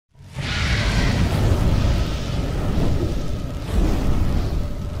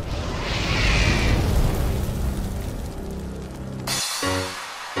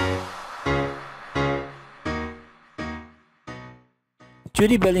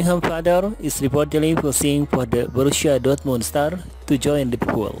Jude Bellingham's father is reportedly pushing for the Borussia Dortmund star to join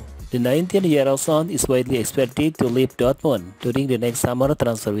Liverpool. The 19-year-old son is widely expected to leave Dortmund during the next summer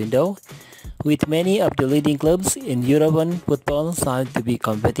transfer window, with many of the leading clubs in European football signed to be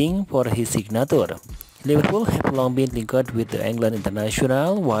competing for his signature. Liverpool have long been linked with the England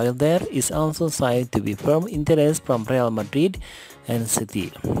international, while there is also said to be firm interest from Real Madrid and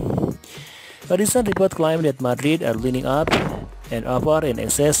City. A recent report claimed that Madrid are lining up an offer in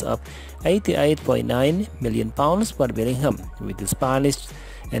excess of £88.9 million for Bellingham, with the Spanish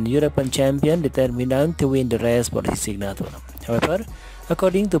and European champion determined to win the race for his signature. However,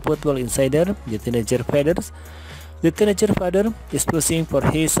 according to Football Insider, the teenager father is pushing for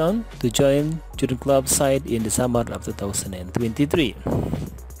his son to join the club side in the summer of 2023.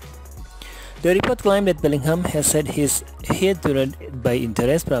 The report claimed that Bellingham has said his head-turned by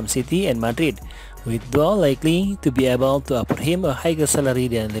interest from City and Madrid, with both likely to be able to offer him a higher salary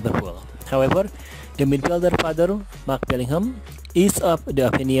than Liverpool. However, the midfielder father, Mark Bellingham, is of the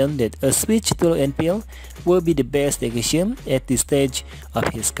opinion that a switch to Anfield will be the best decision at this stage of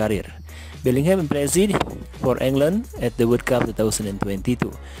his career. Bellingham impressed for England at the World Cup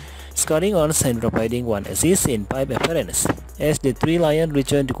 2022, scoring once and providing 1 assist in 5 appearances, as the Three Lions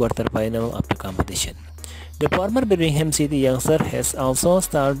returned to quarter-final of the competition. The former Birmingham City youngster has also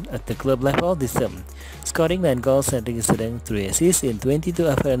starred at the club level this term, scoring 9 goals and registering 3 assists in 22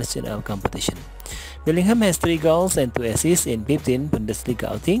 appearances in our competition. Bellingham has 3 goals and 2 assists in 15 Bundesliga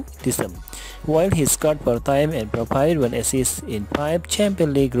outings this term, while he scored 4 times and provided 1 assist in 5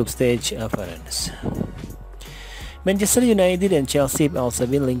 Champions League group stage appearances. Manchester United and Chelsea have also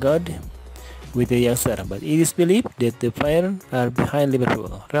been linked with the youngster, but it is believed that the players are behind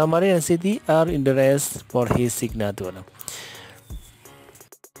Liverpool. Real Madrid and City are in the race for his signature.